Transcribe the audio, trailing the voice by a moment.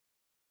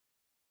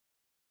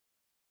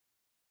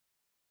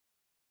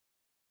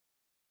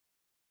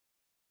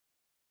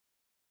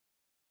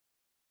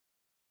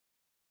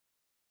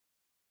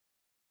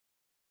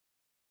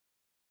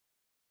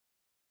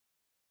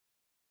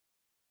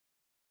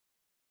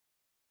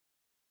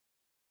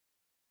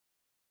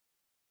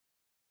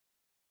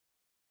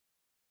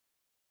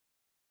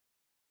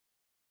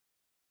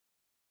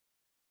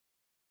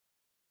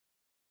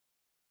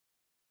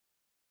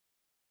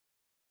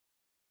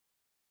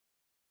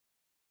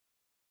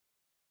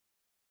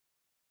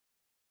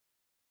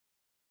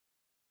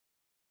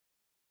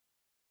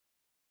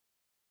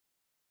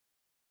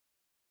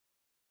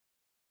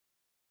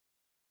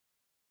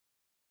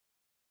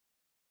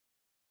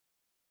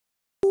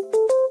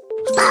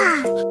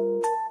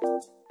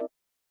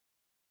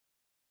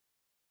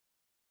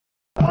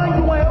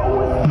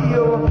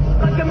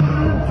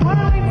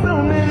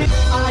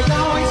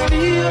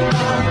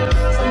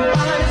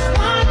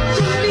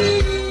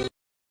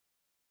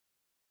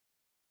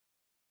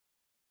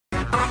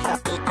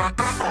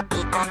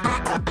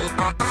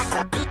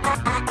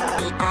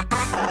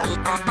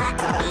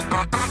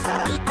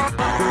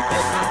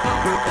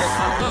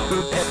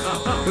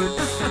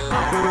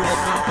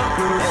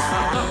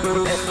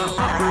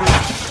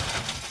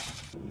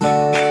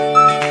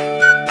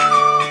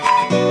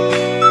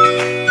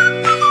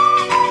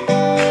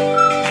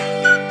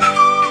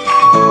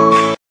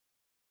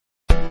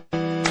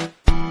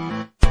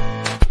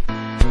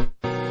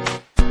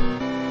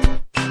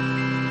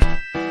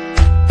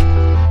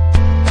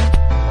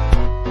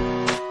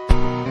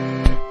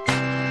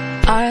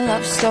Our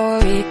love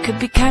story could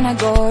be kinda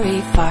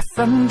gory, far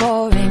from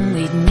boring.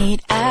 We'd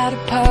meet at a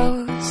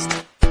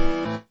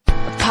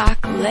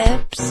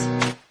post-apocalypse.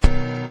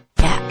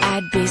 Yeah,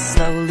 I'd be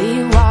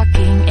slowly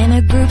walking in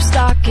a group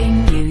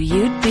stalking you.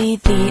 You'd be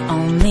the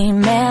only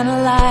man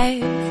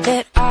alive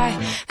that I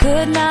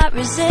could not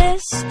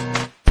resist.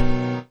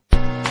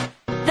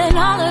 Then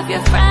all of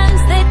your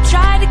friends, they'd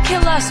try to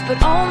kill us, but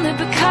only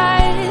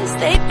because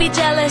they'd be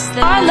jealous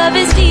that our love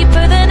is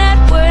deeper than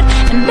Eddword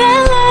and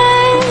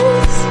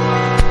Bella's.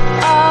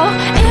 Oh,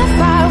 if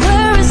I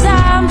were a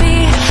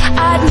zombie,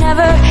 I'd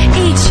never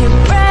eat your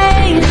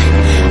brain.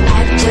 I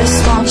just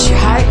want your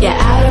heart, yeah,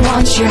 I don't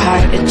want your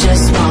heart, I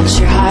just want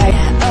your heart.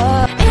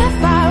 Oh, if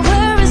I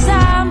were a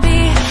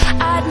zombie,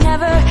 I'd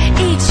never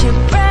eat your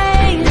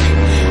brain.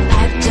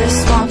 I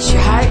just want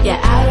your heart, yeah,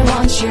 I don't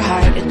want your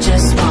heart, I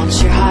just want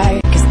your heart.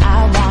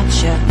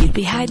 You'd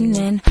be hiding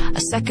in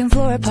a second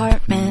floor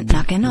apartment,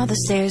 knocking all the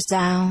stairs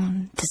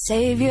down to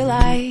save your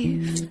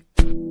life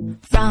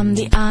from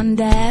the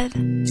undead.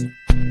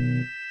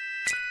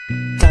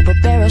 Double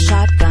barrel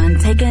shotgun,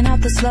 taking out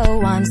the slow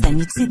ones. Then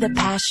you'd see the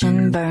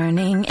passion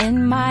burning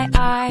in my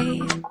eye,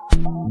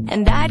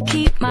 and I'd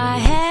keep my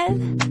head.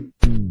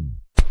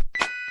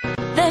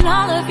 Then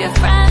all of your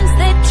friends,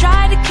 they'd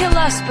try to kill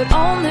us, but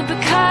only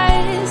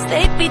because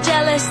they'd be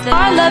jealous that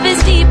our love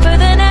is deeper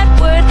than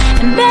Eddword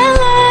and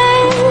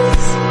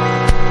Bella's.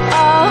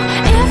 Oh,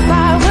 if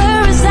I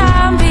were a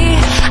zombie,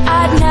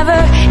 I'd never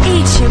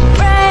eat your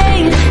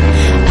brain.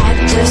 I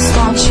just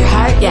want your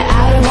heart, yeah,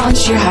 I don't want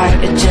your heart,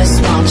 I just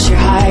want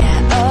your heart.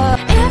 Oh,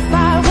 if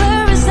I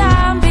were a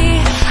zombie,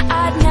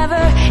 I'd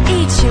never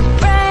eat your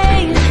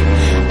brain.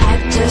 I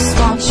just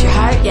want your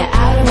heart, yeah, I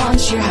don't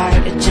want your heart, I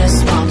just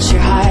want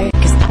your heart.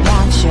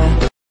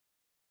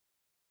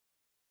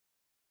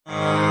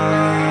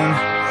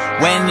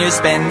 When you're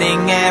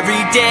spending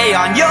every day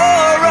on your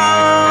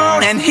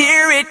own, and here